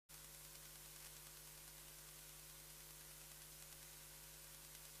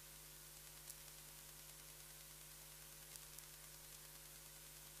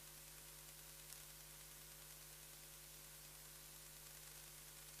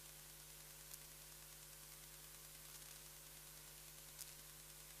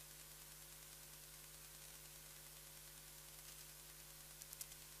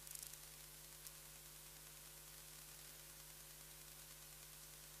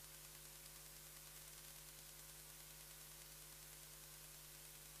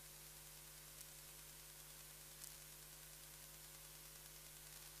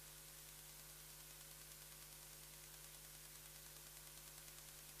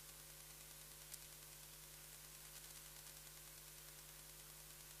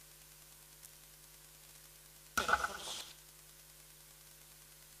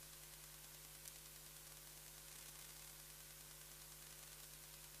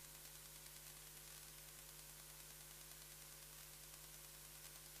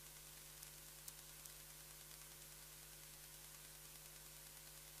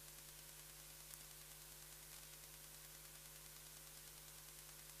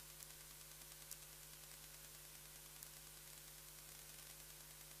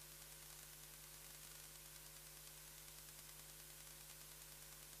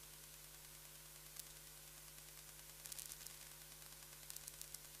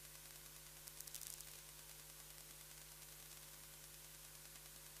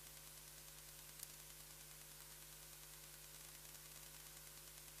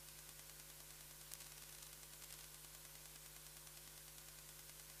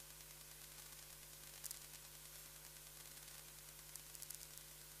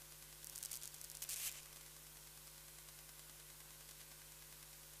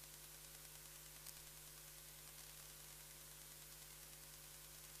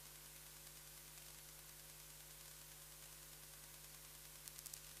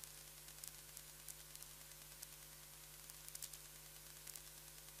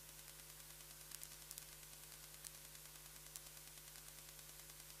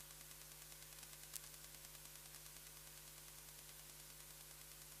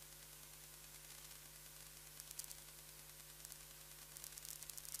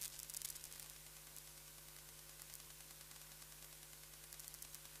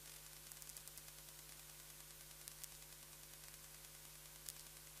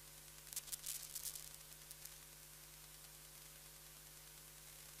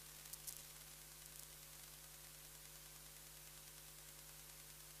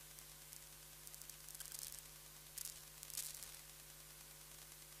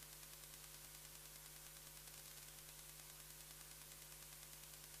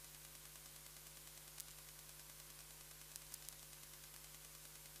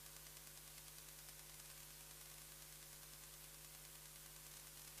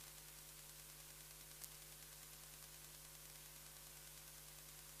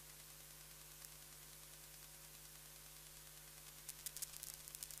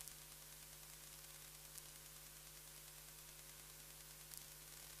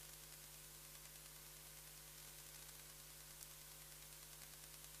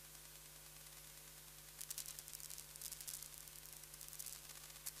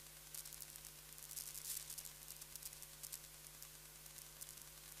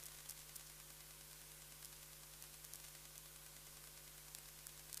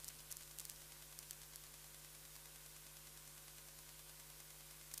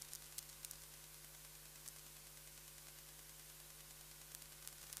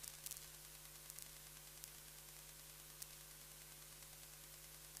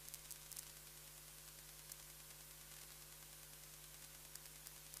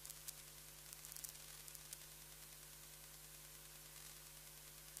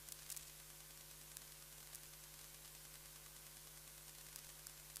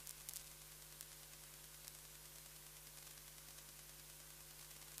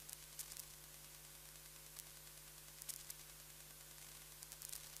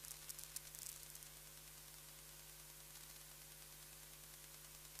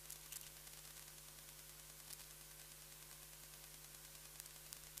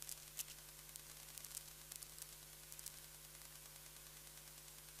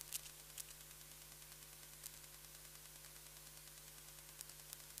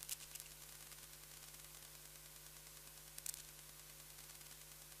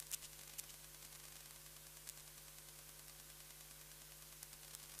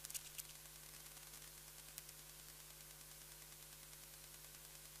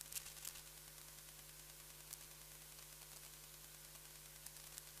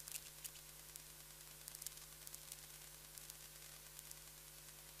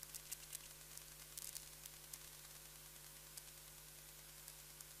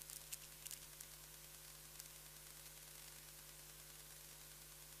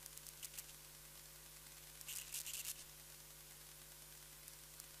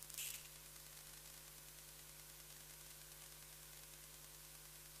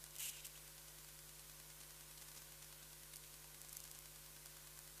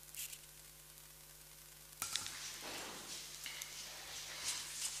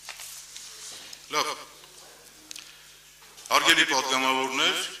Հարգելի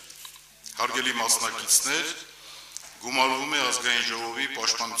պատգամավորներ, հարգելի մասնակիցներ, գումարվում է ազգային ժողովի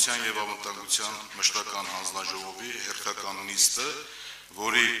պաշտպանության եւ անվտանգության մշտական հանձնաժողովի հերթական նիստը,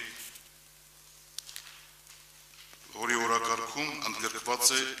 որի օրակարգում ընդգրկված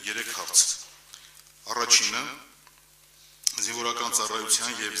է 3 հարց։ Առաջինը զինվորական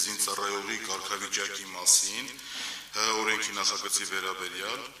ծառայության եւ զինծառայողի կարգավիճակի մասին օրենքի նախագծի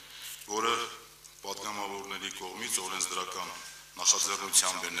վերաբերյալ, որը պատգամավորների կողմից օրենսդրական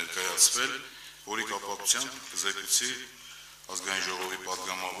նախաձեռնությամբ է ներկայացվել, որի կապակցությամբ կզեկուցի ազգային ժողովի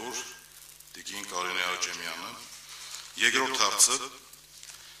պատգամավոր Տիկին Կարինե Աճեմյանը։ Երկրորդ հարցը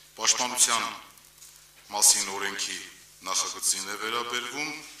պաշտպանության մասին օրենքի նախագծին է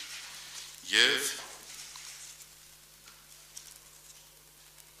վերաբերվում եւ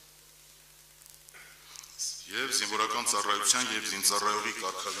զինվորական ծառայության եւ զինծառայողի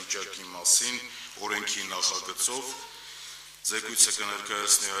կարգավիճակի մասին օրենքի նախագծով զեկույցը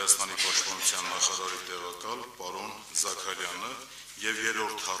կներկայացնի Հայաստանի պաշտպանության նախարարի տեղակալ պարոն Զաքարյանը եւ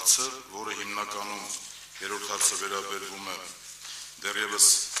երրորդ հարցը, որը հիմնականում երրորդ հարցը վերաբերվում է դեռևս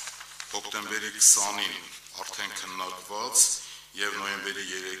հոկտեմբերի 20-ին արդեն քննարկված եւ նոյեմբերի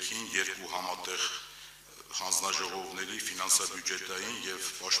 3-ին երկու համատեղ հանձնաժողովների ֆինանսա-բյուջետային եւ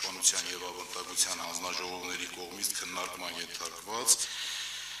պաշտպանության եւ անվտանգության հանձնաժողովների կողմից քննարկման ենթարկված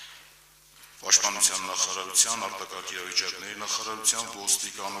պաշտպանության նախարարության, արտակարգ իրավիճակների նախարարության,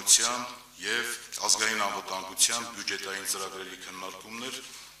 ոստիկանության եւ ազգային անվտանգության բյուջետային ծրագրերի քննարկումներ,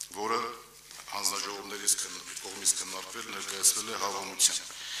 որը հանձնաժողովների կողմից քննարկվել ներկայացվել է հավանության։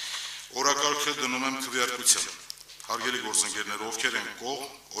 Օրակարգը դնում եմ քվեարկության։ Հարգելի գործընկերներ, ովքեր են կողմ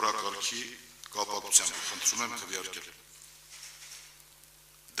օրակարգի կապակցությամբ, խնդրում եմ քվեարկել։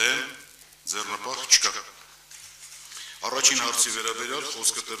 Դեմ, ձեռնպահ չկա։ Առաջին հարցի վերաբերյալ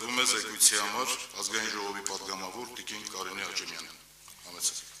խոսքը տրվում է զեկույցի համար ազգային ժողովի պատգամավոր Տիկին Կարինե Աճեմյանին։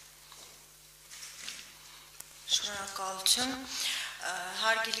 Համեցեք։ Շնորհակալություն։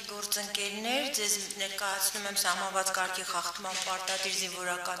 Հարգելի գործընկերներ, ձեզ ներկայացնում եմ սահմանված կարգի խախտման պարտադիր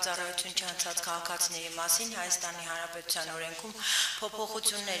զինվորական ծառայություն չանցած քաղաքացիների մասին Հայաստանի Հանրապետության օրենքում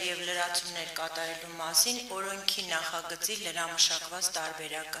փոփոխություններ եւ լրացումներ կատարելու մասին օրենքի նախագծի լրամշակված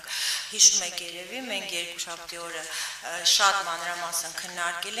տարբերակը։ Հիշում եք երևի, մենք երկուշաբթի օրը շատ մանրամասն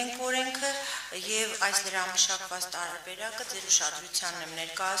քննարկել ենք օրենքը եւ այս լրամշակված տարբերակը ձեր ուշադրությանն եմ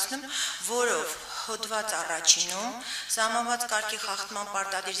ներկայացնում, որով հոդված առաջինում սահմանված կարգի խախտման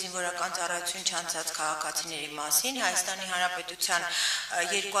պարտադիր զինվորական ծառայություն չանցած քաղաքացիների մասին Հայաստանի Հանրապետության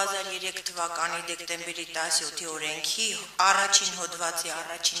 2003 թվականի դեկտեմբերի 17-ի օրենքի առաջին հոդվածի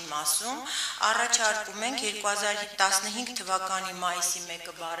առաջին մասում առաջարկում ենք 2015 թվականի մայիսի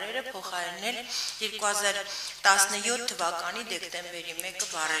 1 բառերը փոխարինել 2017 թվականի դեկտեմբերի 1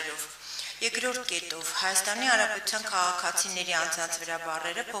 բառերով։ Երկրորդ կետով Հայաստանի Հանրապետության քաղաքացիների անձանց վրա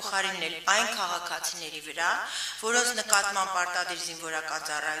բառերը փոխարինել այն քաղաքացիների վրա, որոնց նկատմամբ պարտադիր զինվորական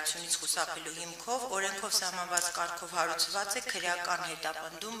ծառայությունից խուսափելու հիմքով օրենքով սահմանված կարգով հարուցված է քրեական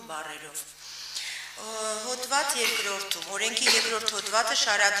հետապնդում բառերով։ Հոդված երկրորդում օրենքի երկրորդ հոդվածը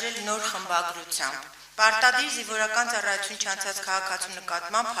շարադրել նոր խմբագրությամբ։ Պարտադիր զինվորական ծառայություն չանցած քաղաքացու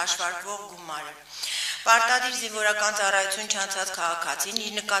նկատմամբ հաշվարկվող գումարը։ Պարտադիր զինվորական ծառայություն չանցած քաղաքացին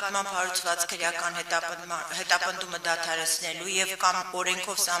իր նկատմամբ հարուցված քրեական հետապնդումը դադարեցնելու եւ կամ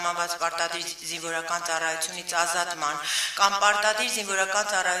օրենքով սահմանված պարտադիր զինվորական ծառայությունից ազատման կամ պարտադիր զինվորական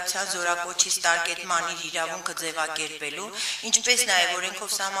ծառայության զորակոչի ստարկետման իր իրավունքը ձևակերպելու, ինչպես նաեւ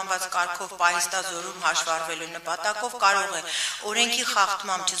օրենքով սահմանված կարգով պահեստազորում հաշվառվելու նպատակով կարող է օրենքի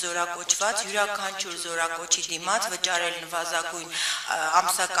խախտմամբ չզորակոչված յուրաքանչյուր զորակոչի դիմաց վճարել նվազագույն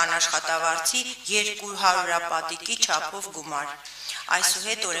ամսական աշխատավարձի 200-պատիկի չափով գումար,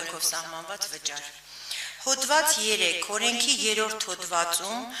 այսուհետ օրենքով սահմանված վճար։ Հոդված 3 օրենքի 3-րդ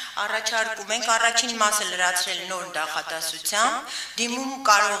հոդվածում առաջարկում ենք առաջին մասը լրացրել նոր նախադասությամբ, դիմում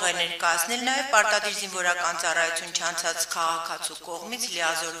կարող է ներկայացնել նաև պարտադիր զինվորական ծառայություն չանցած քաղաքացու կողմից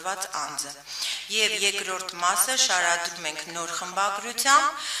լիազորված անձը։ Եվ երկրորդ մասը շարադրում ենք նոր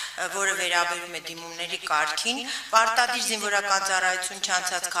խմբագրությամբ, որը վերաբերում է դիմումների կարգին, պարտադիր զինվորական ծառայություն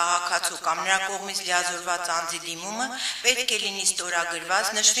չանցած քաղաքացու կամ նրա կողմից լիազորված անձի դիմումը պետք է լինի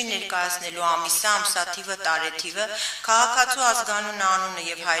ստորագրված, նշվի ներկայացնելու ամիսը, ամսաթիվը, տարեթիվը, քաղաքացու ազգանունը, անունը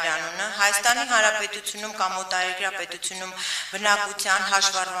եւ հայրանունը, Հայաստանի Հանրապետությունում կամ օտարերկրյա պետությունում բնակության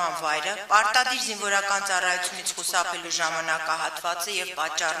հաշվառման վայրը, պարտադիր զինվորական ծառայությունից խուսափելու ժամանակահատվածը եւ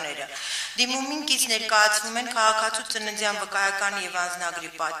պատճառները, դիմումին Նույնքից ներկայացվում են քաղաքացու ծննդյան վկայականի և անձնագրի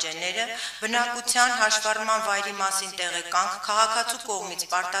պատճենները, բնակության հաշվառման վայրի մասին տեղեկանք, քաղաքացու կողմից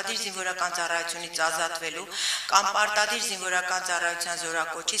պարտադիր զինվորական ծառայությունից ազատվելու կամ պարտադիր զինվորական ծառայության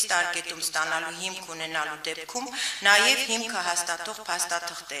զորակոչից տարկետում ստանալու հիմք ունենալու դեպքում նաև հիմքը հաստատող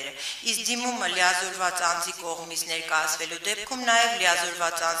փաստաթղթերը, իսկ դիմումը լիազորված անձի կողմից ներկայացվելու դեպքում նաև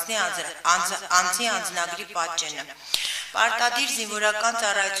լիազորված անձի անձնագրի պատճենը։ Պարտադիր զինվորական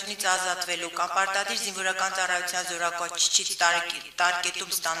ծառայությունից ազատվելու կամ պարտադիր զինվորական ծառայության զորակոչից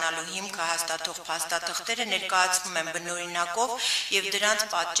տարկետում ստանալու հիմքը հաստատող փաստաթղթերը ներկայացվում են բնօրինակով և դրանց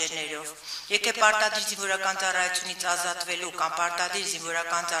պատճեններով։ Եկե պարտադիր զինվորական ծառայությունից ազատվելու կամ պարտադիր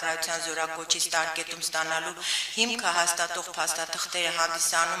զինվորական ծառայության զորակոչից տարկետում ստանալու հիմքը հաստատող փաստաթղթերը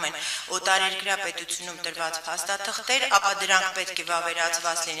հանդիսանում են օտարերկրյա պետությունում տրված փաստաթղթեր, ապա դրանք պետք է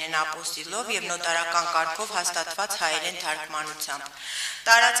վավերացված լինեն ապոստիլով և նոտարական կարգով հաստատված հայերեն թարգմանությամբ։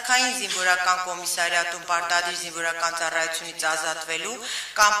 Տարածքային զինվորական կոմիսարիատում պարտադիր զինվորական ծառայությունից ազատվելու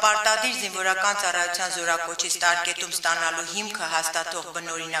կամ պարտադիր զինվորական ծառայության զորակոչից տարկետում ստանալու հիմքը հաստատող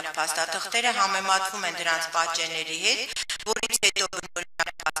բնօրինակ փաստաթղթերը համեմատվում են դրանց պատճենների հետ, որից հետո բնօրինակ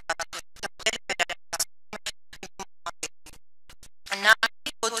փաստաթղթերը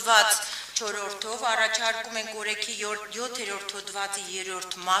հոդված 4-ով առաջարկում են օրենքի 7-րդ հոդվածի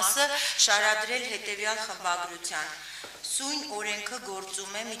 3-րդ մասը շարադրել հետևյալ խմբագրության։ Սույն օրենքը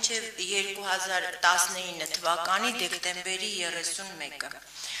գործում է մինչև 2019 թվականի դեկտեմբերի 31-ը։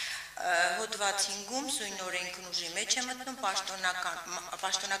 Հոդված 5-ում սույն օրենքն ուժի մեջ է մտնում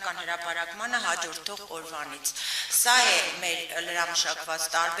պաշտոնական հրապարակմանը հաջորդող օրվանից։ Սա է մեր լրամշակված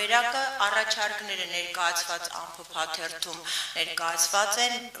տարբերակը, առաջարկները ներկայացված ամփոփաթերթում ներկայացված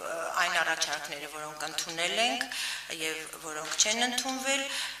են այն առաջարկները, որոնք ընդունել ենք և որոնք չեն ընդունվել,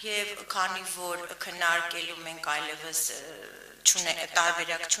 և քանի որ քննարկելու մենք այլևս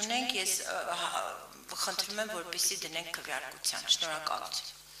տարբերակ չունենք, ես խնդրում եմ, որպեսզի դնենք քվեարկության։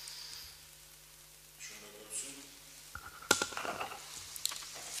 Շնորհակալություն։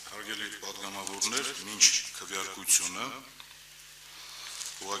 Հարգելի պատգամավորներ, մինչ քվեարկությունը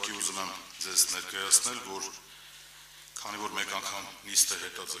ուղղակի ուզում եմ ձեզ ներկայացնել, որ քանի որ մեկ անգամ նիստը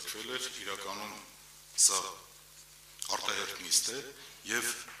հետաձգվել էր, իրականում սա արտահերթ նիստ է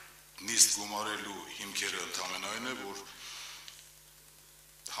և նիստ գումարելու հիմքերը ընդամենայն է, որ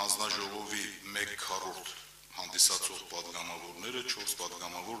հանձնաժողովի 1/4 հանդիսացող պատգամավորները 4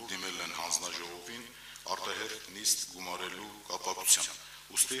 պատգամավոր դիմել են հանձնաժողովին արտահերթ նիստ գումարելու կապակցությամբ։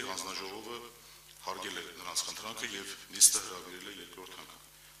 Ուստի հանձնաժողովը հարգել է նրանց խնդրանքը և նիստը հրավիրել է երկրորդ անգամ,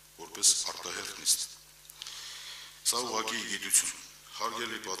 որպես արտահերթ նիստ։ Սա ուղղակի գիտություն։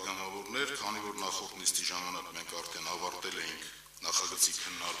 Հարգելի պատգամավորներ, քանի որ նախորդ նիստի ժամանակ մենք արդեն ավարտել էինք նախագծի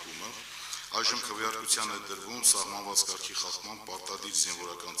քննարկումը, այժմ քվեարկության է դրվում սահմանված կարգի խախտման պարտադիր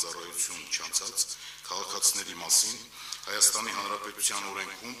զինվորական ծառայություն չանցած քաղաքացիների մասին Հայաստանի Հանրապետության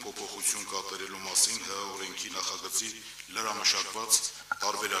օրենքում փոփոխություն կատարելու մասին ՀՀ օրենքի նախագծի լրամշակված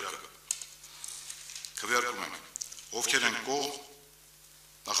տարբերակը։ Քվեարկում ենք, ովքեր են կողմ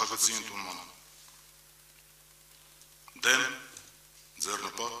նախագծի ընդունմանը։ Դեմ,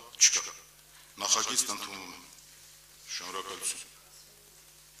 ձեռնպահ չկա։ Նախագիծն ընդունվում է։ Շնորհակալություն։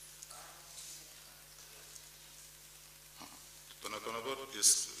 Բնականաբար ես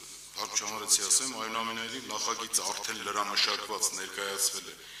հարկ չհամարեցի ասեմ, այնուամենայնիվ նախագիծը արդեն լրամշակված ներկայացվել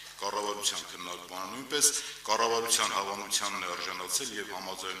է կառավարության քննարկմանը, նույնպես կառավարության հավանությանն է արժանացել և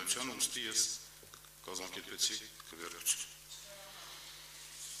համաձայնության, ուստի ես կազմակերպեցի քվեարկություն։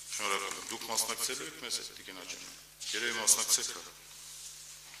 Շնորհակալ եմ։ Դուք մասնակցելու եք մեզ հետ, Տիկին Աջան։ Երևի մասնակցեք։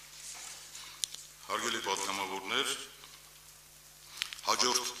 Հարգելի պատգամավորներ,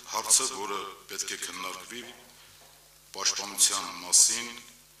 հաջորդ հարցը, որը պետք է քննարկվի, պաշտպանության մասին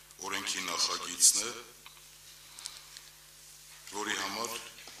օրենքի նախագիծն է, որի համար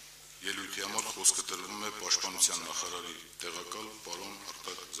ելույթի համար խոսքը տրվում է պաշտպանության նախարարի տեղակալ պարոն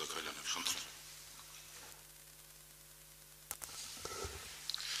Արտակ Զաքարյանը։ Խնդրեմ։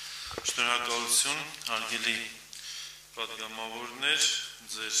 Շնորհակալություն, հարգելի պատգամավորներ,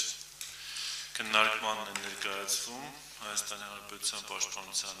 ձեր քննարկմանն է ներկայացվում Հայաստանի Հանրապետության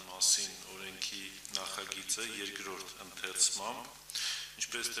պաշտպանության մասին օրենքի նախագիծը երկրորդ ընթերցմամբ,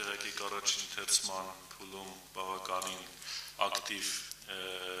 ինչպես տեղյակ եք առաջին ընթերցման փուլում բավականին ակտիվ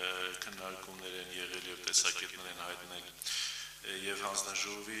քննարկումներ են եղել և տեսակետներ են հայտնել և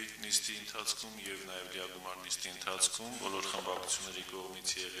հանձնաժողովի նիստի ընթացքում և նաև լիագումար նիստի ընթացքում բոլոր խմբակցությունների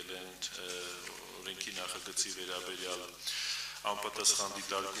կողմից եղել են օրենքի նախագծի վերաբերյալ անպատասխան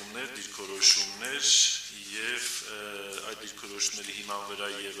դիտարկումներ, դիրքորոշումներ եւ այդ դիրքորոշումների հիման վրա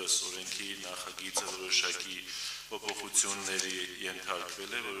եւս օրենքի նախագիծը որոշակի փոփոխությունների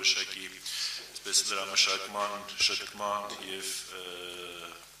ենթարկվել է, որոշակի այսպես դրամաշակման, շտկման եւ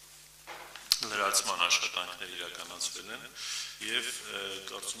լրացման աշխատանքներ իրականացվել են եւ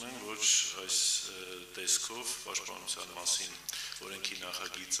կարծում եմ, որ այս տեսքով պաշտպանության մասին օրենքի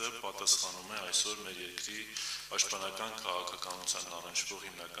նախագիծը պատասխանում է այսօր մեր երկրի պաշտպանական քաղաքականության առնչվող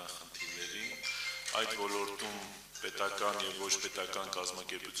հիմնական խնդիրներին, այդ ոլորտում պետական եւ ոչ պետական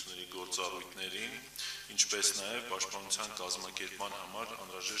կազմակերպությունների գործառույթներին, ինչպես նաեւ պաշտպանության կազմակերպման համար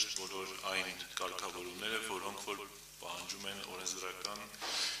անհրաժեշտ բոլոր այն կարգավորումները, որոնք որ պահանջում են օրենսդրական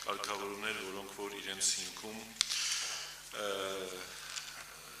կարգավորումներ, որոնք որ իրենց հիմքում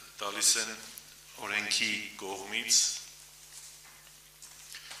տալիս են օրենքի կողմից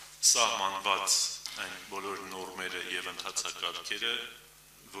սահմանված այն բոլոր նորմերը եւ ընթացակարգերը,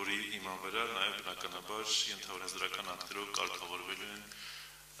 որի հիման վրա նաեւ բնականաբար ենթաօրենսդրական ակտերով կարգավորվելու են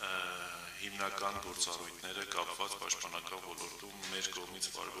հիմնական գործառույթները կապված պաշտպանական ոլորտում մեր կողմից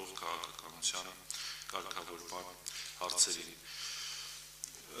վարվող քաղաքականության կարգավորման հարցերին։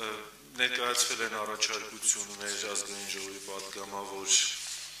 Ներկայացվել են առաջարկություններ ազգային ժողովի պատգամավոր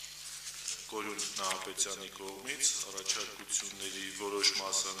Կորյուն Նահապետյանի կողմից, առաջարկությունների որոշ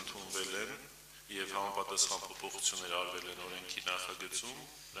մասը ընդունվել են եւ համապատասխան փոփոխություններ արվել են օրենքի նախագծում,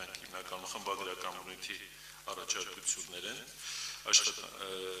 դրանք հիմնականում խմբագրական բնույթի առաջարկություններ են,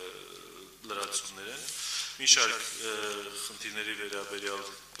 լրացումներ են, մի շարք խնդիրների վերաբերյալ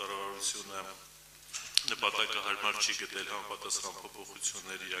կառավարությունը նպատակահարմար չի գտել համապատասխան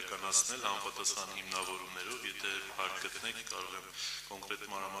փոփոխություններ իրականացնել համապատասխան հիմնավորումներով, եթե հարկ գտնեք, կարող եմ կոնկրետ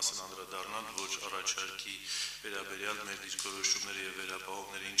մանրամասն անդրադառնալ, որ առաջարկի վերաբերյալ մեր դիրքորոշումները եւ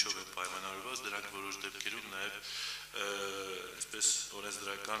վերապահումները ինչով են պայմանավորված, դրանք որոշ դեպքերում նաեւ այսպես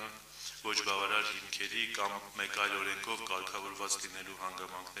օրենսդրական ոչ բավարար հիմքերի կամ մեկ այլ օրենքով կարգավորված լինելու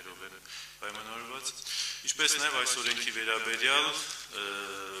հանգամանքներով են պայմանավորված, ինչպես նաեւ այս օրենքի վերաբերյալ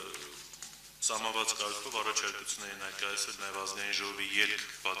Սահմանված կարգով առաջարկությունների ներկայացրել նաև ազգային ժողովի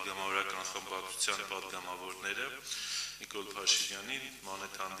երկպատգամավորական խմբակցության պատգամավորները Նիկոլ Փաշինյանի,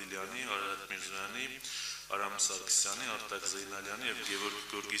 Մանեթ Անդիլյանի, Արարատ Միրզոյանի, Արամ Սարգսյանի, Արտակ Զեյնալյանի եւ Գևորգ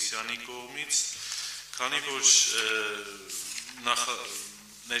Գորգիսյանի կողմից, քանի որ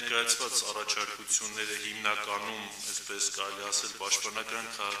ներկայացված առաջարկությունները հիմնականում, այսպես կարելի ասել, պաշտպանական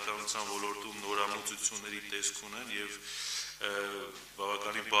քաղաքականության ոլորտում նորամուծությունների տեսք ունեն եւ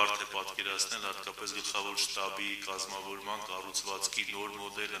բավականին բարդ է պատկերացնել հատկապես գլխավոր շտաբի կազմավորման կառուցվածքի նոր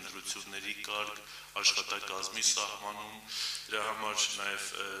մոդել, ընտրությունների կարգ, աշխատակազմի սահմանում, դրա համար նաև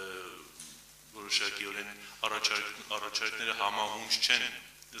որոշակիորեն առաջարկները համահունչ չեն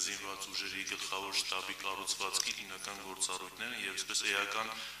զինված ուժերի գլխավոր շտաբի կառուցվածքի հիմնական գործառույթները եւ այսպես էական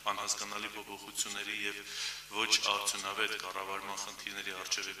անհասկանալի փոփոխությունների եւ ոչ արդյունավետ կառավարման խնդիրների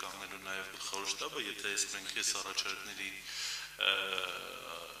առջեւ է կանգնելու նաեւ գլխավոր շտաբը, եթե մենք այս առաջարկների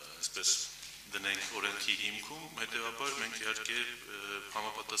այսպես դնենք օրենքի հիմքում, հետեւաբար մենք իհարկե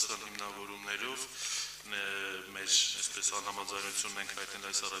համապատասխան հիմնավորումներով մեր այսպես անհամաձայնությունն ենք հայտնել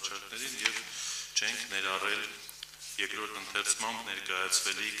այս առաջարկներին եւ չենք ներառել երկրորդ ընթերցմամբ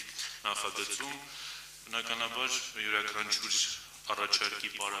ներկայացվելիք նախագծում, բնականաբար յուրաքանչյուր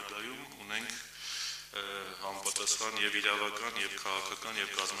առաջարկի պարագայում ունենք համապատասխան եւ իրավական եւ քաղաքական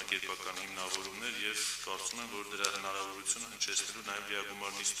եւ կազմակերպական հիմնավորումներ եւ կարծում եմ, որ դրա հնարավորությունը հնչեցնելու նաեւ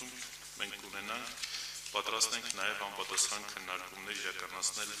լիագումար նիստում մենք կունենանք, պատրաստ ենք նաեւ համապատասխան քննարկումներ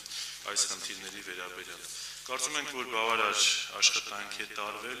իրականացնել այս խնդիրների վերաբերյալ։ Կարծում ենք, որ բավարար աշխատանք է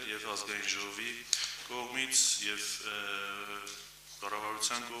տարվել եւ ազգային ժողովի կողմից եւ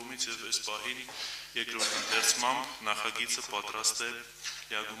կառավարության կողմից եւ այս պահին երկրորդ ընթերցմամբ նախագիծը պատրաստ է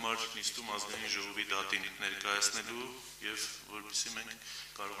լիագումար նիստում ազգային ժողովի դատին ներկայացնելու եւ որպեսզի մենք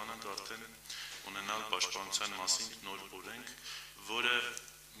կարողանանք արդեն ունենալ պաշտպանության մասին նոր օրենք, որը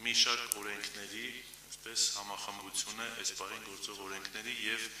մի շարք օրենքների, այսպես համախմբություն է այս պահին գործող օրենքների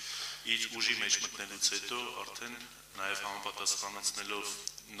եւ իր ուժի մեջ մտնելուց հետո արդեն նաեւ համապատասխանեցնելով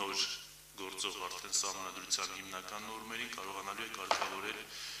նոր գործող արդեն սահմանադրության հիմնական նորմերին կարողանալու է կարգավորել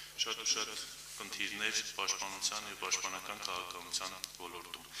շատ ու շատ խնդիրներ պաշտպանության եւ պաշտպանական քաղաքականության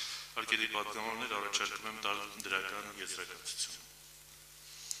ոլորտում։ Հարգելի պատգամավորներ, առաջարկում եմ տալ դրական եզրակացություն։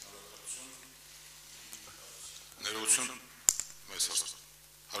 Ներողություն, մեծ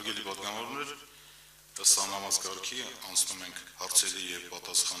հարգելի պատգամավորներ, ըստ սահմանված կարգի անցնում ենք հարցերի եւ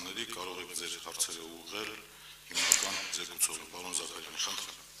պատասխանների, կարող եք ձեր հարցերը ուղղել հիմնական զեկուցողին, պարոն Զաքարյանի,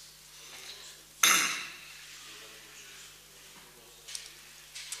 խնդրեմ։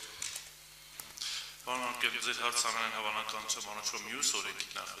 Պարոն Անկել, ձեր հարցանային հավանականությամբ անաչում մյուս օրենքի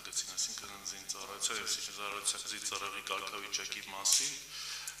նախագծին, այսինքն զինծառայության և զինծառայողի կարգավիճակի մասին,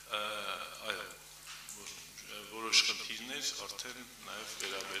 այո, որոշ խնդիրներ արդեն նաև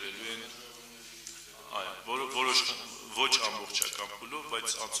վերաբերելու են, որոշ ոչ ամբողջական փուլով, բայց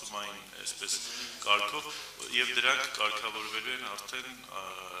անցումային այսպես կարգով, և դրանք կարգավորվելու են արդեն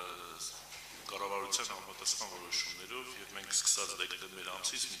կառավարության համապատասխան որոշումներով, և մենք սկսած դեկտեմբեր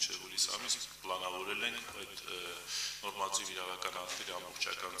ամսից մինչև հուլիս ամիս պլանավորել ենք այդ նորմատիվ իրավական ակտերի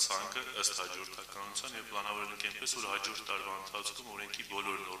ամբողջական ցանկը ըստ հաջորդականության և պլանավորել ենք այնպես, որ հաջորդ տարվա ընթացքում օրենքի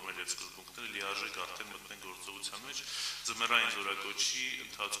բոլոր նորմեր և սկզբունքները լիարժեք արդեն մտնեն գործողության մեջ, ձմեռային զորակոչի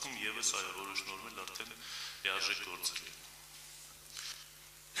ընթացքում ևս որոշ նորմեր արդեն լիարժեք գործել են։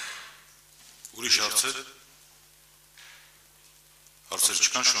 Ուրիշ հարցեր։ Հարցեր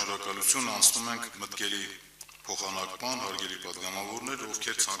չկան, շնորհակալություն, անցնում ենք մտքերի փոխանակման, հարգելի պատգամավորներ,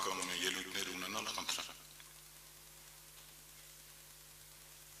 ովքեր ցանկանում են ելույթներ ունենալ, խնդրեմ։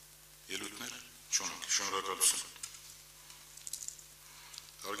 Ելույթներ չունենք, շնորհակալություն։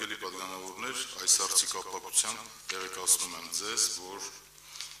 Հարգելի պատգամավորներ, այս հարցի կապակցությամբ տեղեկացնում եմ ձեզ, որ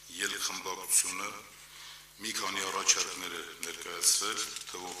ելքխմբակցությունը մի քանի առաջարկներ է ներկայացրել,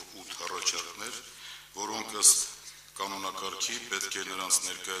 թվով 8 առաջարկներ, որոնք ըստ կանոնակարգի պետք է նրանց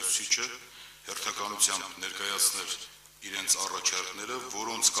ներկայացուցիչը հերթականությամբ ներկայացներ իրենց առաջարկները,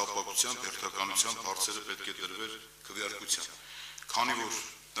 որոնց կապակցությամբ հերթականությամբ հարցերը պետք է դրվեր քվեարկության։ Քանի որ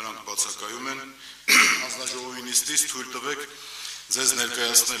նրանք բացակայում են, հանձնաժողովի նիստից թույլ տվեք ձեզ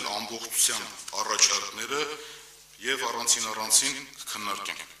ներկայացնել ամբողջությամբ առաջարկները և առանցին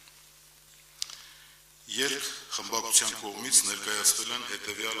քննարկենք։ Ելքխմբակցության կողմից ներկայացվել են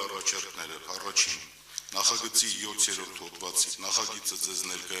հետևյալ առաջարկները։ Առաջին, նախագծի 7-րդ հոդվածի նախագիծը ձեզ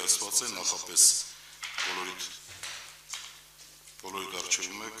ներկայացված է, նախապես բոլորիդ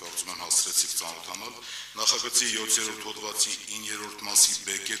առջևում է, կարծում եմ հասցրեցիք ծանոթանալ, նախագծի 7-րդ հոդվածի 9-րդ մասի B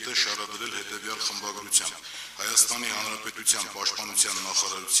կետը շարադրել հետևյալ խմբագրությամբ. Հայաստանի Հանրապետության պաշտպանության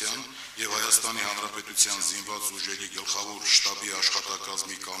նախարարության և Հայաստանի Հանրապետության զինված ուժերի գլխավոր շտաբի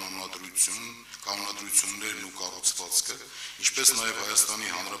աշխատակազմի կանոնադրություններն ու կառուցվածքը, ինչպես նաև Հայաստանի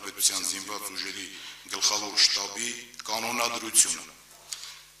Հանրապետության զինված ուժերի գլխավոր շտաբի կանոնադրությունը։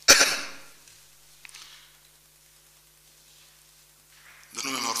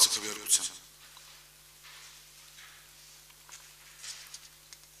 Դնում եմ հարցը քվեարկության։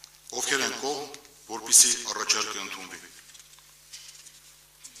 Ովքեր են կողմ, որպեսզի առաջարկը ընդունվի։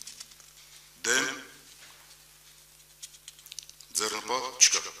 Դեմ, ձեռնպահ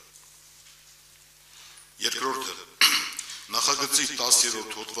չկա։ Երկրորդը, նախագծի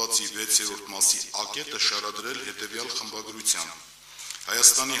 10-րդ հոդվածի 6-րդ մասի ակետը շարադրել հետևյալ խմբագրությամբ.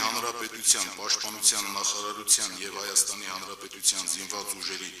 Հայաստանի Հանրապետության պաշտպանության նախարարության և Հայաստանի Հանրապետության զինված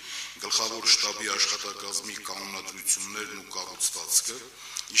ուժերի գլխավոր շտաբի աշխատակազմի կանոնադրություններն ու կառուցվածքը,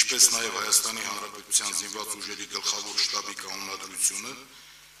 ինչպես նաև Հայաստանի Հանրապետության զինված ուժերի գլխավոր շտաբի կանոնադրությունը։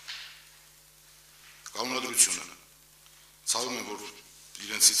 Ցավում եմ, որ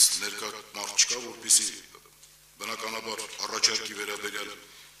իրենցից ներկա մարդ չկա, որպեսզի բնականաբար առաջարկի վերաբերյալ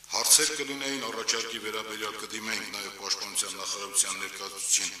հարցեր կլինեին, առաջարկի վերաբերյալ կդիմենք նաև պաշտպանության նախարարության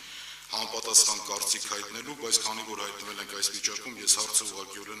ներկայացուցիչին համապատասխան կարծիք հայտնելու, բայց քանի որ հայտնվել ենք այս վիճակում, ես հարցը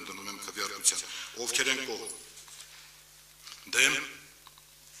ուղղակիորեն դնում եմ քվեարկության։ Ովքեր են կողմ։ Դեմ,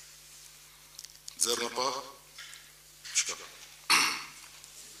 ձեռնպահ չկա։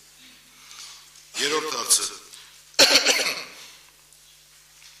 Երրորդ հարցը։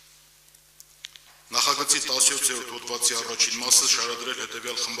 Նախագծի 17-րդ հոդվածի առաջին մասը շարադրել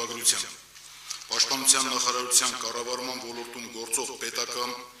հետևյալ խմբագրությամբ. Պաշտպանության նախարարության կառավարման ոլորտում գործող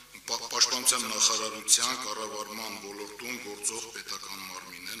պետական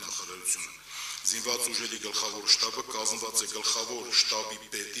մարմին է նախարարությունը։ Զինված ուժերի գլխավոր շտաբը կազմված է գլխավոր շտաբի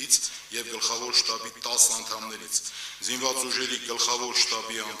պետից և գլխավոր շտաբի 10 անդամներից։ Զինված ուժերի գլխավոր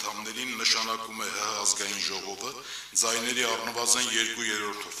շտաբի անդամներին նշանակում է ՀՀ ազգային ժողովը ձայների առնվազն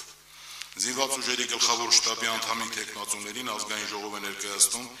 2/3-ով։ Զինված ուժերի գլխավոր շտաբի անդամի թեկնածուներին ազգային ժողով է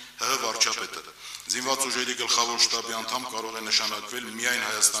ներկայացնում ՀՀ վարչապետը։ Զինված ուժերի գլխավոր շտաբի անդամ կարող է նշանակվել միայն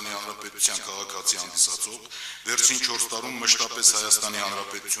Հայաստանի Հանրապետության քաղաքացի հանդիսացող, վերջին 4 տարում մշտապես Հայաստանի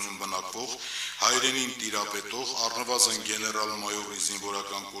Հանրապետությունում բնակվող, հայրենին տիրապետող, առնվազն գեներալ-մայորի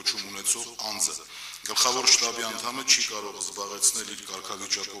զինվորական կոչում ունեցող անձը։ Գլխավոր շտաբի անդամը չի կարող զբաղեցնել իր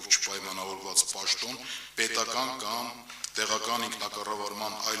կարգավիճակով չպայմանավորված պաշտոն պետական կամ տեղական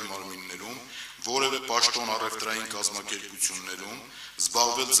ինքնակառավարման այլ մարմիններում, որևէ պաշտոն առևտրային կազմակերպություններում,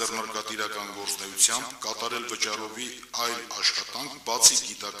 զբաղվել ձեռնարկատիրական գործունեությամբ, կատարել վճարովի այլ աշխատանք, բացի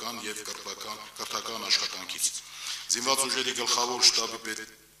գիտական և կրթական աշխատանքից։ Զինված ուժերի գլխավոր շտաբի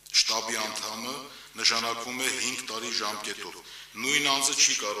շտաբի անդամը նշանակում է 5 տարի ժամկետով։ Նույն անձը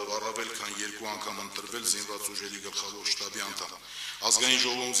չի կարող առավել քան 2 անգամ ընտրվել զինված ուժերի գլխավոր շտաբի անդամ։ Ազգային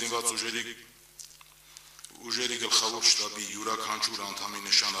ժողովում զինված ուժերի գլխավոր շտաբի յուրաքանչյուր անդամի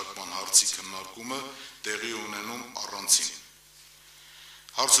նշանակման հարցի քննարկումը տեղի ունենում առանցին։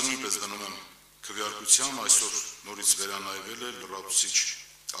 Հարցը նույնպես դնում եմ քվեարկության, այսօր նորից վերանայվել է լրացուցիչ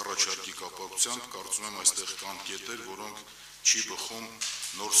առաջարկի կապակցությամբ, կարծում եմ այստեղ կան կետեր, որոնք չի բխում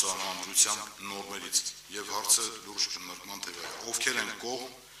նոր սահմանադրության նորմերից եւ հարցը լուրջ քննարկման տեղ է։ Ովքեր են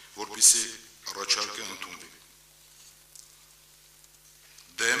կողմ, որպեսզի առաջարկը ընդունվի։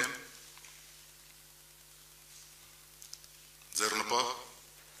 Դեմ, ձեռնպահ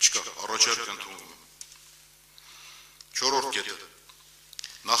չկա, առաջարկը ընդունվում է։ 4-րդ կետը։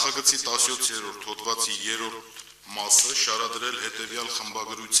 Նախագծի 17-րդ հոդվածի 3-րդ մասը շարադրել հետևյալ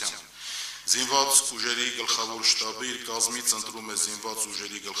խմբագրությամբ։ Զինված ուժերի գլխավոր շտաբը իր կազմից ընտրում է զինված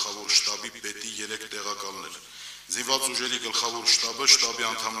ուժերի գլխավոր շտաբի պետի 3 տեղակալներ։ Զինված ուժերի գլխավոր շտաբը շտաբի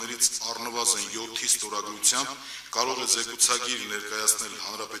անդամներից առնվազն 7-ի ստորագրությամբ կարող է զեկուցագիր ներկայացնել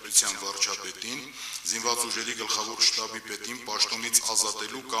հանրապետության վարչապետին, զինված ուժերի գլխավոր շտաբի պետին պաշտոնից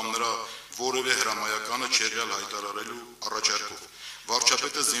ազատելու կամ նրա որևէ հրամայականը չեղյալ հայտարարելու առաջարկով։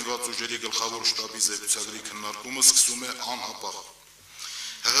 Վարչապետը զինված ուժերի գլխավոր շտաբի զեկուցագրի քննարկումը սկսում է անհապաղ։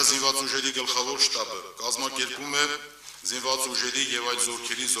 ՀՀ զինված ուժերի գլխավոր շտաբը կազմակերպում է զինված ուժերի եւ այլ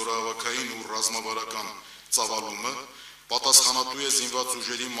զորքերի զորահավաքային ու ռազմավարական ծավալումը, պատասխանատու է զինված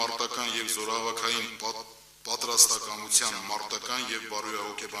ուժերի մարտական եւ զորահավաքային պատրաստակամության, մարտական եւ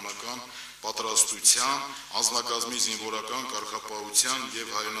բարոյահոգեբանական պատրաստության, անձնակազմի զինվորական կարգապահության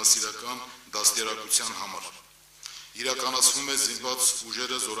եւ հայրենասիրական դաստիարակության համար։ Իրականացվում է զինված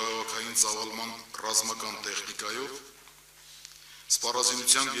ուժերը զորահավաքային ծավալման ռազմական տեխնիկայով,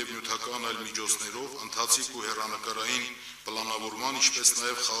 սպառազինության եւ նյութական այլ միջոցներով, ընթացիկ ու հեռանկարային պլանավորման, ինչպես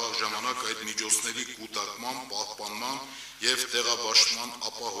նաեւ խաղաղ ժամանակ այդ միջոցների կուտակման, պահպանման եւ տեղաբաշխման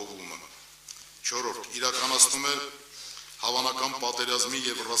ապահովումը։ 4-րդ. Իրականացնում է հավանական պատերազմի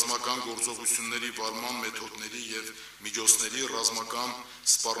եւ ռազմական գործողությունների վարման մեթոդների եւ միջոցների ռազմական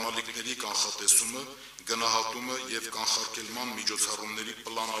սպառնալիքների կանխատեսումը, գնահատումը եւ կանխարգելման միջոցառումների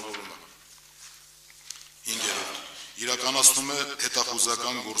պլանավորումը։ 5-րդ. Իրականացնում է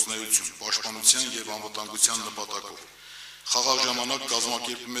հետախուզական գործունեություն, պաշտպանության եւ անվտանգության նպատակով։ Խաղաղ ժամանակ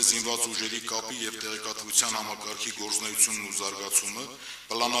կազմակերպում է զինված ուժերի կապի եւ տեղեկատվության համակարգի գործունեությունն ու զարգացումը,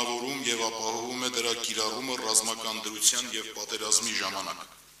 պլանավորում եւ ապահովում է դրա կիրառումը ռազմական դրության եւ պատերազմի ժամանակ։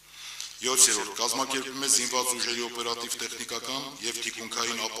 7-րդ. Կազմակերպում է զինված ուժերի օպերատիվ տեխնիկական եւ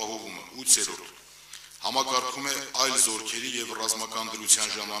թիկունքային ապահովումը։ 8-րդ. Համակարգում է այլ զորքերի եւ ռազմական դրության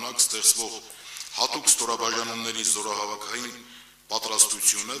ժամանակ ստեղծվող հատուկ ստորաբաժանումների զորահավաքային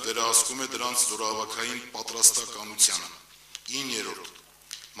պատրաստությունը, վերահսկում է դրանց զորահավաքային պատրաստականությանը։ 9-րդ.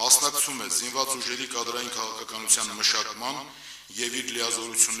 Մասնակցում է զինված ուժերի կադրային քաղաքականության մշակման եւ իր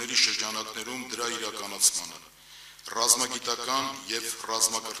լիազորությունների շրջանակներում դրա իրականացմանը, ռազմագիտական եւ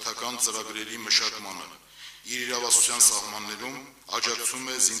ռազմակրթական ծրագրերի մշակմանը, իր իրավասության սահմաններում աջակցում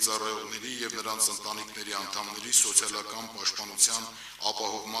է զինծառայողների եւ նրանց ընտանիքների անդամների սոցիալական պաշտպանության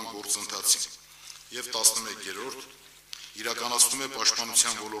ապահովման գործընթացին։ Եվ 11-րդ. իրականացնում է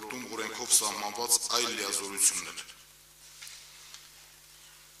պաշտպանության ոլորտում օրենքով սահմանված այլ լիազորություններ։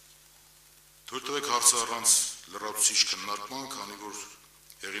 Թույլ տվեք հարցը առանց լրացուցիչ քննարկման, քանի որ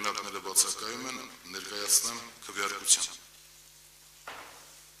հեղինակները բացակայում են, ներկայացնեմ քվեարկության։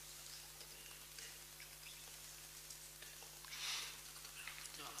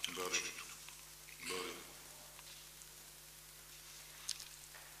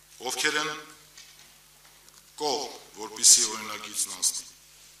 Ովքեր են կողմ, որպեսզի օրինագիծն անցնի,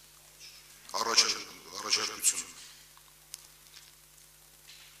 առաջարկությունը։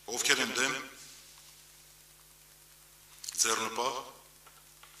 Ովքեր են դեմ, ձեռնպահ,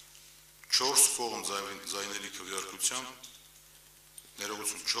 4 կողմ ձայների քվեարկությամբ,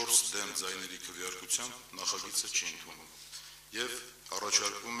 ներողություն 4 դեմ ձայների քվեարկությամբ նախագիծը չի ընդունվում եւ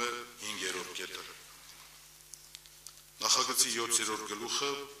առաջարկվում է 5-րդ կետը։ Նախագծի 7-րդ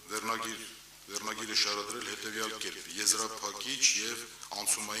գլուխը վերնագիրը շարադրել հետևյալ կերպ՝ եզրափակիչ եւ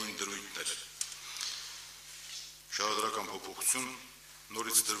անցումային դրույթներ։ Շարադրական փոփոխություն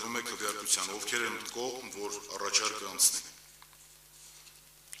նորից դրվում է քվեարկության։ Ովքեր են կողմ, որ առաջարկը անցնի։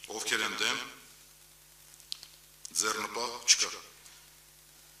 Ովքեր են դեմ, ձեռնպահ չկա։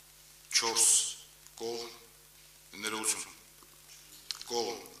 4 կողմ, ներողություն,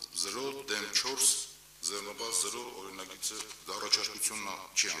 կողմ 0, դեմ 4, ձեռնպահ 0, օրինագիծը առաջարկությունն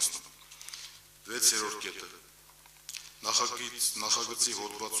չի անցնում։ 6-րդ կետը. նախագծի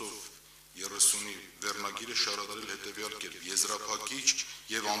հոդվածով 30-ի վերնագիրը շարադրել հետևյալ կերպ. եզրափակիչ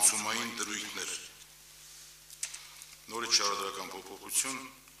եւ անցումային դրույթներ։ Նորից շարադրական փոփոխություն,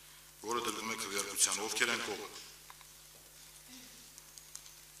 որը դրվում է քվեարկության։ Ովքեր են կողմ։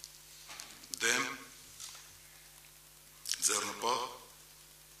 Դեմ, ձեռնպահ,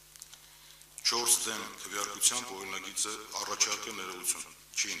 4 դեմ քվեարկության օրինագիծը առաջարկը ներողություն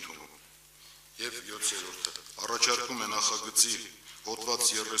չի ընդունվում։ Եվ 7-րդը առաջարկում է նախագծի հոդված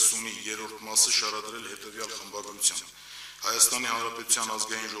 30-ի 3-րդ մասը շարադրել հետևյալ խմբագրությամբ. Հայաստանի Հանրապետության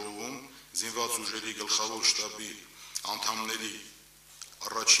ազգային ժողովում զինված ուժերի գլխավոր շտաբի անդամների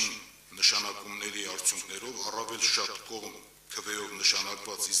առաջին նշանակումների արդյունքներով առավել շատ կողմ քվեով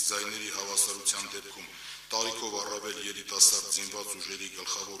նշանակված իսկ ձայների հավասարության դեպքում տարիքով առավել երիտասարդ զինված ուժերի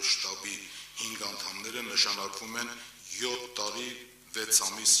գլխավոր շտաբի 5 անդամները նշանակվում են 7 տարի 6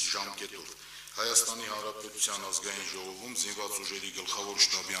 ամիս ժամկետով։ Հայաստանի Հանրապետության ազգային ժողովում զինված ուժերի գլխավոր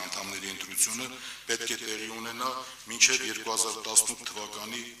շտաբի անդամների ընտրությունը պետք է տեղի ունենա մինչև 2018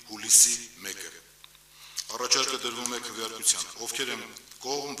 թվականի հուլիսի 1-ը։ Առաջարկը դրվում է քվեարկության։ Ովքեր են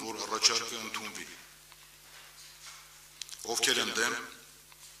կողմ, որ առաջարկը ընդունվի։ Ովքեր են դեմ,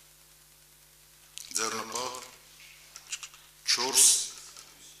 ձեռնպահ, 4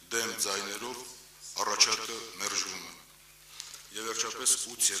 դեմ ձայներով առաջարկը մերժվում է։ Եվ վերջապես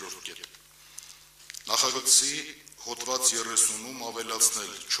 8-րդ կետ։ Նախագծի հոդված 30-ում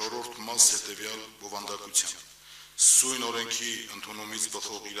ավելացնել 4-րդ մաս հետևյալ բովանդակությամբ. Սույն օրենքի ընդունումից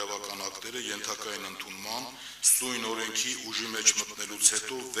բխող իրավական ակտերը ենթակային ընդունման սույն օրենքի ուժի մեջ մտնելուց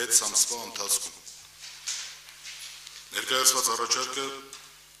հետո 6 ամսվա ընթացքում։ Ներկայացված առաջարկը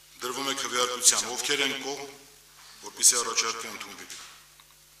դրվում է քվեարկության։ Ովքեր են կողմ, որպեսզի առաջարկը ընդունվի։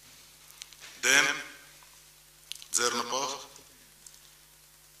 Դեմ, ձեռնպահ,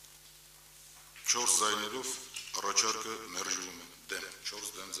 4 ձայներով առաջարկը մերժվում է։ Դեմ,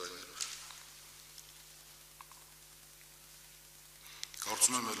 4 դեմ ձայներով։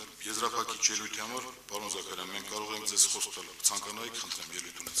 Կարծում եմ, եզրափակիչ ելույթի համար, պարոն Զաքարյան, մենք կարող ենք ձեզ խոսք տալ, ցանկանայիք, խնդրեմ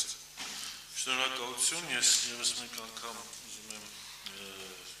ելույթ ունեցել։ Շնորհակալություն, ես ևս մեկ անգամ ուզում եմ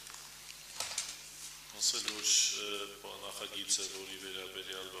ասել, որ նախագիծը, որի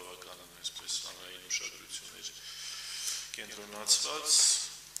վերաբերյալ բավականին այսպես հանրային ուշադրություն էր կենտրոնացված,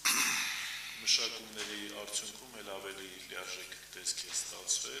 մշակումների արդյունքում էլ ավելի լիարժեք տեսք է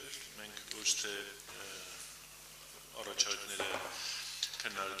ստացվել։ Մենք ոչ թե առաջարկները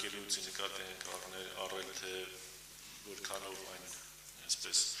քննարկելուց նկատի ենք առել, թե որքանով այն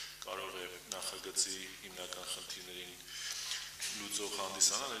այսպես կարող է նախագծի հիմնական խնդիրներին լուծող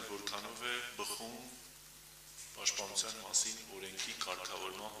հանդիսանալ, այլ որքանով է բխում պաշտպանության մասին օրենքի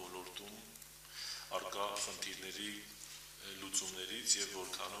կարգավորման ոլորտում առկա խնդիրների լուծումներից եւ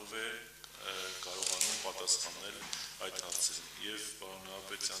որքանով է կարողանում պատասխանել այդ հարցերին։ Եվ պարոն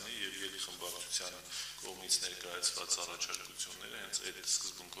Նահապետյանի եւ ելքխմբակցության կողմից ներկայացված առաջարկությունները հենց այդ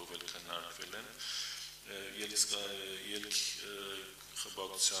սկզբունքով էլ քննարկվել են։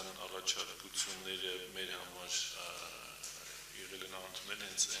 Ելքխմբակցության առաջարկությունները մեր համար եղել են ընդունել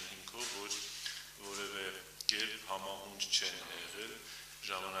հենց այն հիմքով, որ որևէ կերպ համահունչ չեն եղել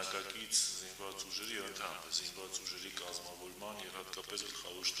ժամանակակից զինված ուժերի եւ ընդհանրապես զինված ուժերի կազմավորման եւ հատկապես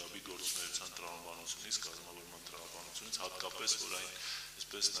գլխավոր շտաբի գործունեության տրամաբանությունից, կազմավորման տրամաբանությունից, հատկապես որ այն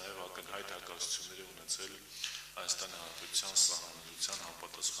այսպես նաեւ ակնհայտ հակասություններ է ունեցել Հայաստանի Հանրապետության սահմանադրության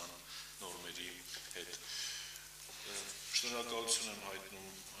համապատասխան նորմերի հետ։ Շնորհակալություն եմ հայտնում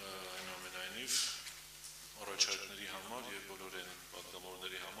այնուամենայնիվ առաջարկների համար եւ բոլոր այն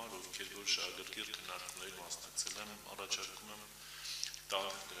պատգամավորների համար, ովքեր որ շահագրգիռ քննարկումների մասնակցել են, առաջարկում եմ տալ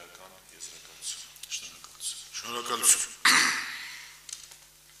դրական եզրակացություն։ Շնորհակալություն։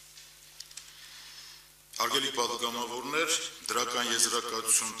 Հարգելի պատգամավորներ, դրական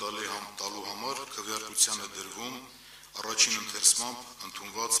եզրակացություն տալու համար քվեարկության է դրվում առաջին ընթերցմամբ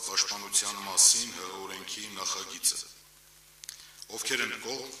ընդունված պաշտպանության մասին ՀՀ օրենքի նախագիծը։ Ովքեր են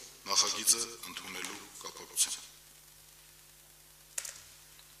կողմ նախագիծը ընդունելու կապակցությամբ։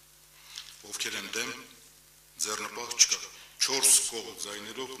 Ովքեր են դեմ, ձեռնպահ չկա։ 4 կողմ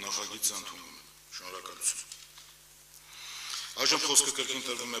ձայներով նախագիծը ընդունվում է։ Շնորհակալություն։ Այժմ խոսքը կրկին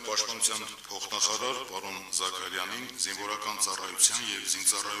տրվում է պաշտպանության փոխնախարար պարոն Զաքարյանին զինվորական ծառայության եւ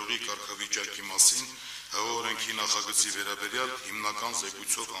զինծառայողի կարգավիճակի մասին ՀՀ օրենքի նախագծի վերաբերյալ հիմնական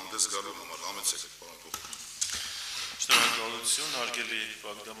զեկույցով հանդես գալու համար։ Համեցեք, պարոն փոխնախարար։ Շնորհակալություն, հարգելի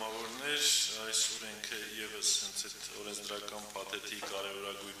պատգամավորներ, այս օրենքը ևս հենց այդ օրենսդրական փաթեթի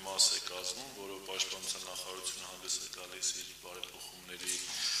կարևորագույն մաս է կազմում, որով պաշտպանության նախարարությունը հանդես է գալիս իր բարեփոխումների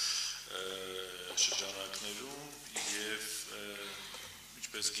շրջանակներում եւ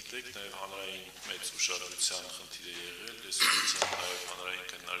ինչպես գիտեք, նաեւ հանրային մեծ ուշադրության խնդիր է եղել, այս ուղղությամբ նաեւ հանրային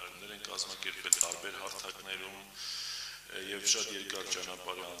քննարկումներ են կազմակերպել տարբեր հարթակներում եւ շատ երկար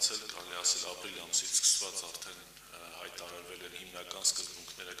ճանապարհ է անցել, կարելի ասել ապրիլ ամսից սկսված արդեն հայտարարվել են հիմնական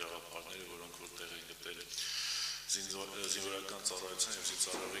սկզբունքները, գաղափարները, որոնք որ տեղ են գտել զինվորական ծառայության եւ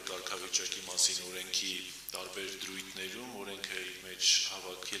զինծառայողի կարգավիճակի մասին օրենքի տարբեր դրույթներում, օրենքը իր մեջ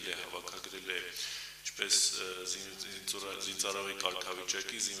հավաքագրել է ինչպես զինծառայողի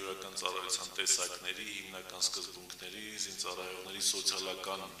կարգավիճակի, զինվորական ծառայության տեսակների, հիմնական սկզբունքների, զինծառայողների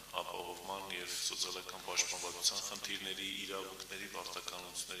սոցիալական ապահովման եւ սոցիալական պաշտպանության խնդիրների, իրավունքների,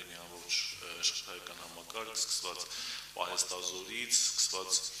 պարտականությունների մի ամբողջ շղթայական համակարգ, սկսված պահեստազորից,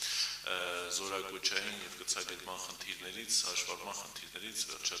 սկսված զորակոչային եւ գծագետման խնդիրներից, հաշվառման խնդիրներից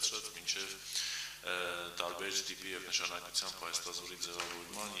վերջացրած մինչեւ տարբեր տիպի եւ նշանակության պահեստազորի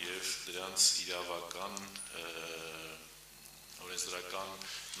ձևավորման եւ դրանց իրավական օրենսդրական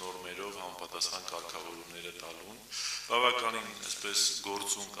նորմերով համապատասխան կարգավորումները տալուն բավականին այսպես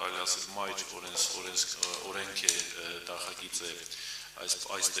գործում կարելի ասել մայր օրենք է նախագիծ է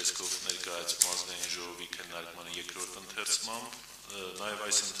այս տեսքով ներկայացում ազգային ժողովի քննարկմանը երկրորդ ընթերցմամբ նաև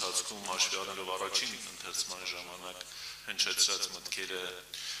այս ընթացքում հաշվի առնելով առաջին ընթերցման ժամանակ հնչեցրած մտքերը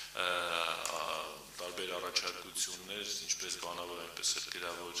տարբեր առաջարկություններ, ինչպես բանավոր, այնպես էլ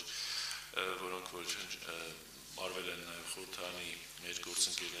գրավոր, որոնք որ արվել են նաև խորհրդարանի մեր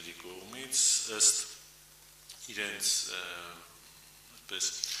գործընկերների կողմից, ըստ իրենց այսպես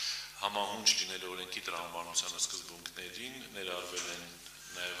համահունչ լինել օրենքի տրամաբանության սկզբունքներին, ներառվել են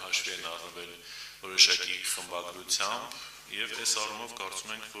նաև հաշվի են առնվել որոշակի խմբագրությամբ եւ այս առումով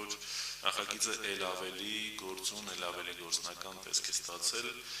կարծում ենք, որ նախագիծը ել ավելի գործուն, ել ավելի գործնական տեսք է ստացել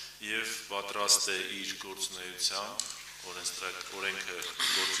եւ պատրաստ է իր գործունեությամբ օրենքը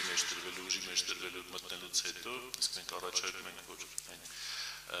գործի մեջ դրվելու, ուժի մեջ դրվելու մտնելուց հետո, իսկ մենք առաջարկում ենք, որ այն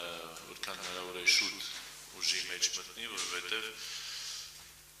որքան հնարավոր է շուտ ուժի մեջ մտնի, որովհետեւ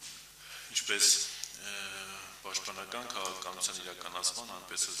ինչպես պաշտպանական քաղաքականության իրականացման,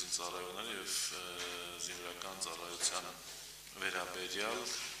 այնպես էլ զինծառայողների եւ զինվորական ծառայության վերաբերյալ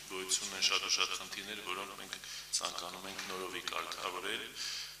գոյություն են շատ ու շատ խնդիրներ, որոնք մենք ցանկանում ենք նորովի կարգավորել,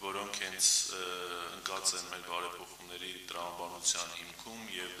 որոնք հենց ընկած են մեր բարեփոխումների տրամաբանության հիմքում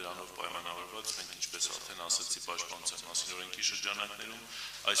եւ դրանով պայմանավորված մենք ինչպես արդեն ասացի պաշտպանության մասին օրենքի շրջանակներում,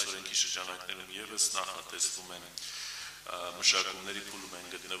 այս օրենքի շրջանակներում եւս նախատեսվում են մշակումների փուլում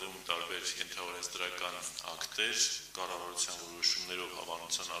են գտնվում տարբեր ենթաօրենսդրական ակտեր, կառավարության որոշումներով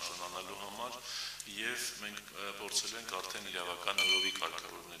հավանության արժանանալու համար եւ մենք փորձել ենք արդեն իրավական նորովի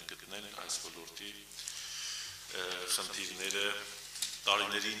կարգավորումներ գտնել այս ոլորտի խնդիրները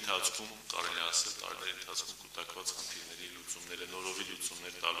տարիների ընթացքում, կարելի ասել, տարիների ընթացքում կուտակված խնդիրների լուծումները, նորովի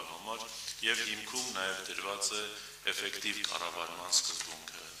լուծումներ տալու համար եւ հիմքում նաեւ դրված է էֆեկտիվ կառավարման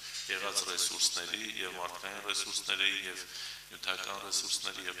սկզբունքը եղած ռեսուրսների եւ մարդկային ռեսուրսների եւ նյութական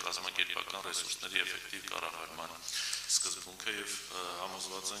ռեսուրսների եւ կազմակերպական ռեսուրսների էֆեկտիվ կառավարման սկզբունքը եւ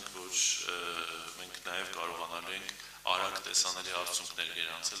համոզված ենք, որ մենք նաեւ կարողանալու ենք արագ տեսանելի արդյունքներ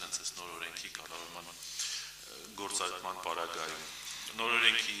գրանցել հենց այս նոր օրենքի կառավարման գործարկման պարագայում։ Նոր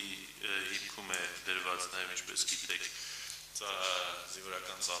օրենքի հիմքում է դրված նաեւ ինչպես գիտեք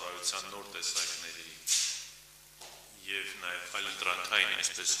զինվորական ծառայության նոր տեսակների եւ նաեւ այլընտրանքային,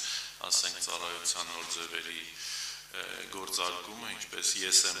 այսպես ասենք, ծառայության նոր ձևերի գործարկումը, ինչպես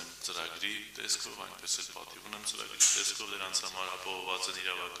ESM ծրագրի տեսքով, այնպես էլ պատիվունեմ ծրագրի տեսքով, դրանց համար ապահովված են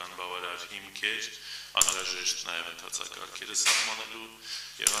իրավական բավարար հիմքեր, անհրաժեշտ նաեւ ընթացակարգերը սահմանելու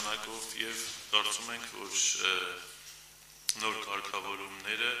եղանակով եւ կարծում ենք, որ նոր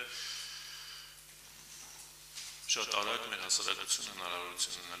կարգավորումները շատ արագ մեր հասարակությունը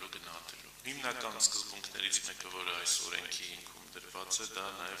հնարավորություն ունենալու գնահատելու։ Հիմնական սկզբունքներից մեկը, որը այս օրենքի հիմքում դրված է, դա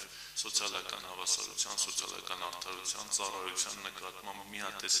նաև սոցիալական հավասարության, սոցիալական արդարության, ծառայության նկատմամբ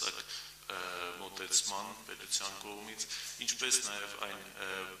միատեսակ մոտեցման պետության կողմից, ինչպես նաև այն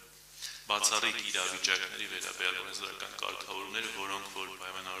բացառիկ իրավիճակների վերաբերյալ օրենսդրական կարգավորումները, որոնք որ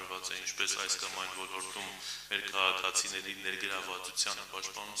պայմանավորված են ինչպես այս կամ այն ոլորտում մեր քաղաքացիների ներգրավվածության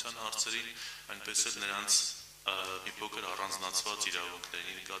պաշտպանության հարցերին, այնպես էլ նրանց մի փոքր առանձնացված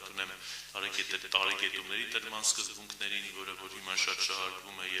իրավունքներին նկատի ունեմ տարեկետումների տրման սկզբունքներին, որը որ հիմա շատ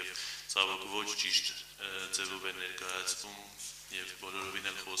շահարկվում է եւ ցավոք ոչ ճիշտ ձևով է ներկայացվում եւ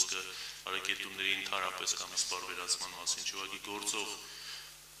բոլորովին էլ խոսքը տարեկետումների ընդհանրապես կամ սպառվերացման մասին չուղղակի գործող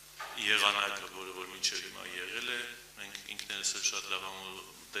եղանակը, որը որ մինչև հիմա եղել է, մենք ինքներս էլ շատ լավ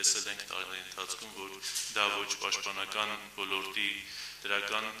տեսել ենք տարիների ընթացքում, որ դա ոչ պաշտպանական ոլորտի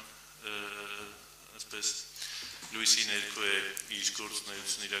դրական այսպես լույսի ներքո է իր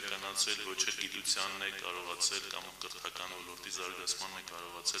գործունեությունը իրականացել, ոչ էլ գիտությանն է կարողացել կամ կրթական ոլորտի զարգացմանն է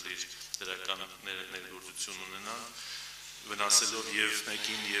կարողացել իր դրական ներգործություն ունենալ վնասելով եւ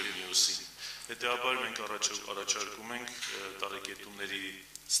մեկին եւ մյուսին։ Հետեւաբար մենք առաջարկում ենք տարեկետումների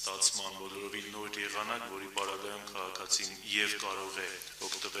ստացման բոլորովին նոր եղանակ, որի պարագայում քաղաքացին եւ կարող է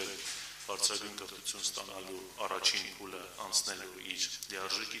օգտվել բարձրագույն կրթություն ստանալու առաջին փուլը անցնելու իր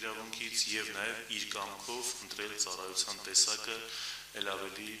լիարժեք իրավունքից եւ նաեւ իր կամքով ընտրել ծառայության տեսակը ել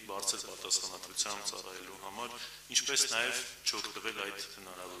ավելի բարձր պատասխանատվությամբ ծառայելու համար, ինչպես նաեւ չօգտվել այդ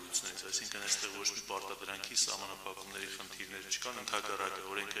հնարավորություններից, այսինքն այստեղ ոչ մի պարտադրանքի սահմանափակումների խնդիրներ չկան, ընդհակառակը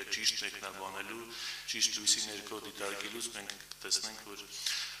օրենքը ճիշտ մեկնաբանելու, ճիշտ լույսի ներքո դիտարկելուց մենք տեսնենք, որ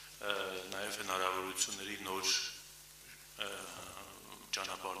նաեւ հնարավորությունների նոր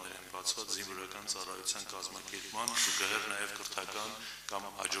ճանապարհներ են բացված զինվորական ծառայության կազմակերպման, զուգահեռ նաեւ կրթական կամ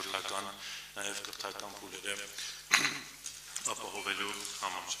հաջորդական նաեւ կրթական փուլերը ապահովելու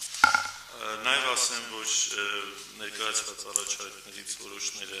համար։ Նաև ասեմ, որ ներկայացված առաջարկներից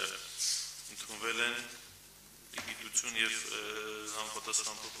որոշները ընդունվել են, գիտություն եւ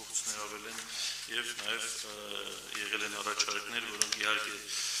համապատասխան փոփոխություններ ավել են եւ նաեւ եղել են առաջարկներ, որոնք իհարկե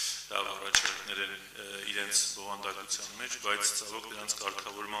լավ առաջարկներ են իրենց բովանդակության մեջ, բայց ցավոք դրանց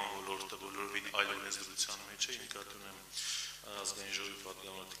կարգավորման ոլորտը բոլորովին այլ օրենսդրության մեջ է, նկատի ունեմ ազգային ժողովի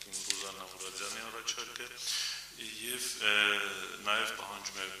պատգամատիկին Բուզանա Մուրադյանի առաջարկը եւ նաեւ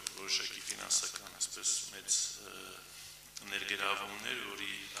պահանջում է որոշակի ֆինանսական, այսպես մեծ ներգրավումներ,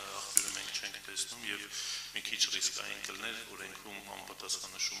 որի աղբյուրը մենք չենք տեսնում եւ մի քիչ ռիսկային կլներ օրենքում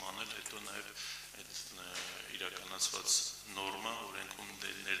համապատասխանշում անել, հետո նաեւ այդ իրականացված նորմա, օրենքում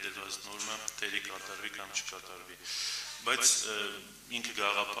ներդրված նորմա թերի կատարվի կամ չկատարվի, բայց ինքը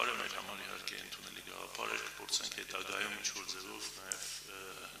գաղափարը մեր համար իհարկե ընդունելի գաղափար է, կփորձենք հետագայում ինչ-որ ձևով նաեւ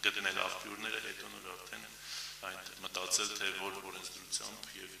գտնել աղբյուրները, հետո նոր արդեն այդ մտածել, թե որ օրենսդրությամբ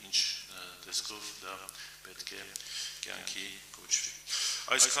եւ ինչ տեսքով դա պետք է կյանքի կոչվի։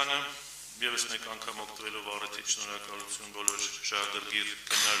 Այսքանը եւս մեկ անգամ օգտվելով առիթից շնորհակալություն բոլոր շահագրգիռ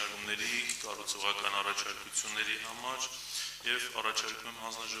քննարկումների, կառուցողական առաջարկությունների համար եւ առաջարկում եմ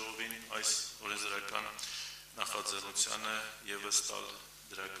հանձնաժողովին այս օրենսդրական նախաձեռնությանը եւս տալ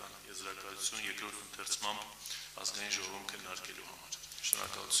դրական եզրակացություն երկրորդ ընթերցմամբ ազգային ժողովում քննարկելու համար։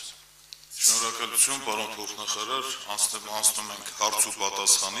 Շնորհակալություն։ Շնորհակալություն, պարոն փոխնախարար, անցնում ենք հարց ու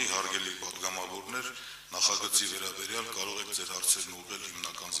պատասխանի, հարգելի պատգամավորներ, նախագծի վերաբերյալ կարող եք ձեր հարցերն ուղղել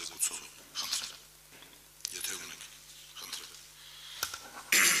հիմնական զեկուցողին։ Խնդրեմ, եթե ունեք, խնդրեմ։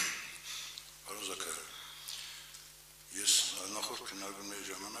 Պարոն Զաքարյան, ես նախորդ քննարկումների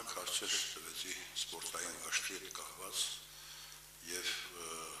ժամանակ հարցեր տվեցի սպորտային վաշտի հետ կապված եւ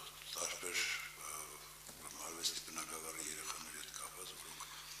տարբեր արվեստի բնակավարի երեխաների հետ կապված, որոնք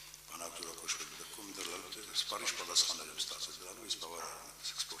բանակցորակոչվելու դեպքում դեռ սպառիչ պատասխաններ եմ ստացել դրանով, իսկ բավարարում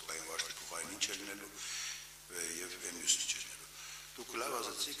սպորտային վաշտի փոխարեն ինչ է լինելու եւ մյուս ինչ է լինելու։ Դուք լավ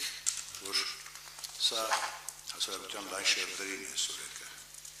ասացիք, որ սա հասարակության լայն շերտերին է օրենքը։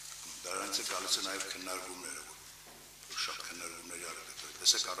 Դրանից է գալիս է նաեւ քննարկումները, որ շատ քննարկումների արել։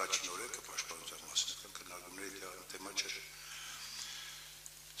 Տեսեք առաջին օրենքը պաշտպանության մասին քննարկումների թեմա չէր։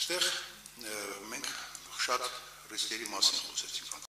 Այստեղ մենք շատ ռիսկերի մասին խոսեցինք,